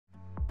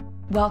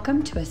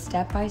Welcome to a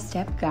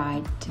step-by-step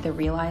guide to the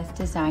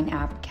Realize.Design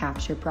app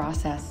capture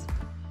process.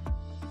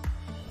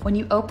 When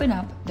you open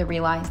up the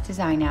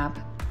Realize.Design app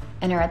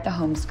and are at the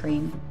home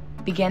screen,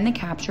 begin the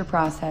capture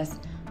process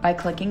by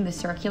clicking the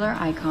circular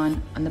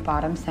icon on the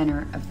bottom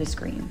center of the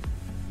screen.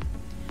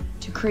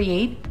 To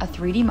create a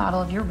 3D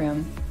model of your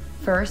room,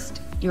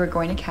 first you are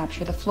going to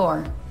capture the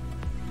floor.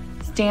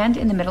 Stand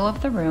in the middle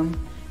of the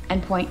room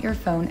and point your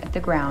phone at the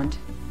ground.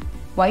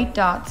 White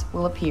dots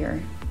will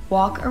appear.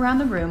 Walk around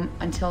the room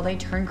until they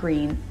turn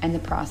green and the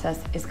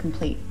process is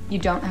complete. You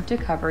don't have to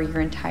cover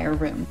your entire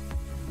room.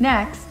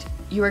 Next,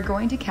 you are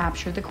going to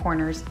capture the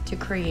corners to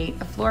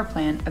create a floor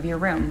plan of your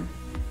room.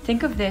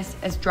 Think of this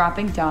as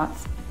dropping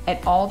dots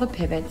at all the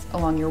pivots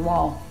along your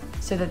wall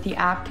so that the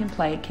app can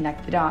play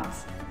connect the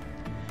dots.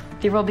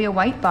 There will be a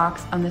white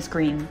box on the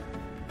screen.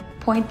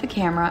 Point the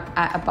camera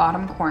at a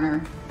bottom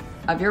corner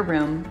of your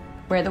room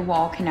where the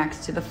wall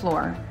connects to the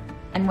floor,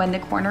 and when the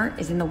corner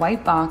is in the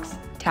white box,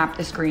 tap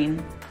the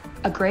screen.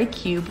 A gray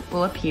cube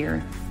will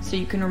appear so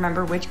you can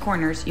remember which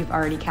corners you've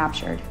already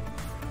captured.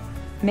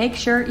 Make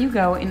sure you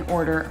go in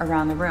order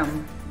around the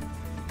room.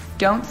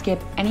 Don't skip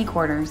any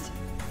corners.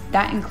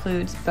 That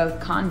includes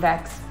both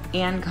convex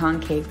and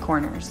concave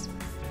corners.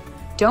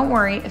 Don't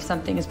worry if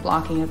something is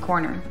blocking a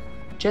corner.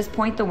 Just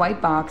point the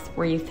white box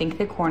where you think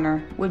the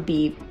corner would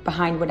be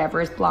behind whatever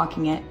is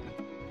blocking it.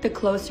 The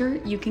closer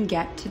you can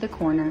get to the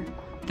corner,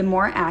 the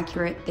more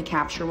accurate the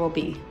capture will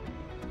be.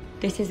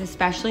 This is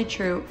especially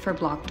true for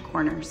blocked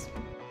corners.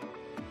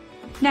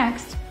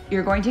 Next,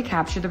 you're going to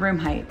capture the room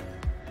height.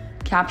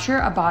 Capture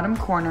a bottom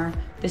corner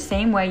the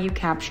same way you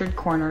captured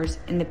corners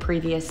in the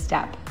previous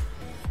step.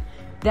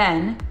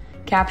 Then,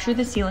 capture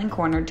the ceiling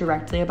corner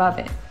directly above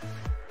it.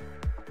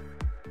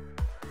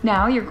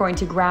 Now you're going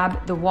to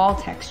grab the wall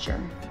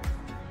texture.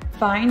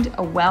 Find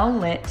a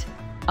well-lit,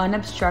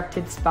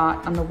 unobstructed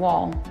spot on the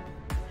wall.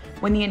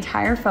 When the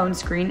entire phone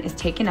screen is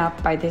taken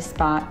up by this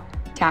spot,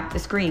 tap the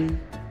screen.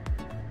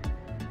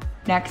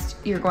 Next,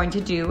 you're going to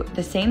do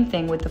the same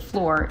thing with the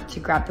floor to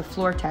grab the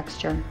floor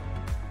texture.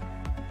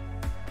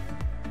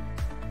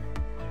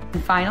 The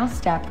final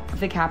step of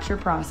the capture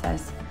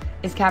process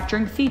is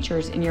capturing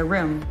features in your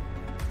room.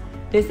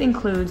 This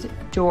includes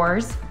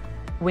doors,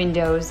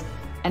 windows,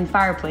 and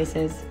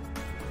fireplaces.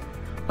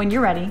 When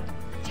you're ready,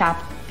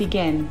 tap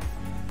Begin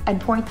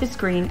and point the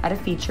screen at a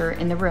feature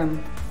in the room.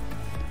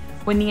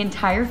 When the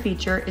entire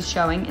feature is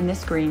showing in the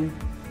screen,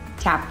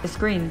 tap the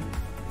screen.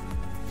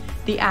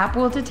 The app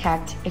will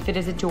detect if it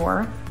is a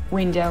door,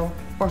 window,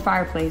 or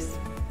fireplace.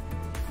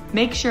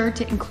 Make sure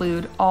to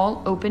include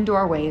all open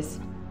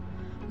doorways.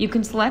 You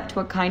can select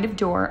what kind of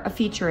door a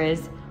feature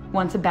is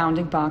once a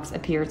bounding box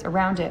appears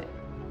around it.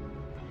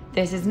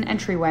 This is an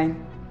entryway.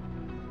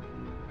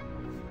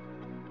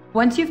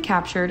 Once you've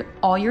captured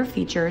all your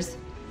features,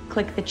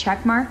 click the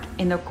check mark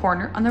in the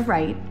corner on the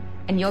right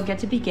and you'll get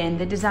to begin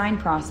the design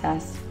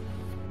process.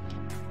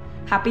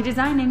 Happy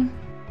designing!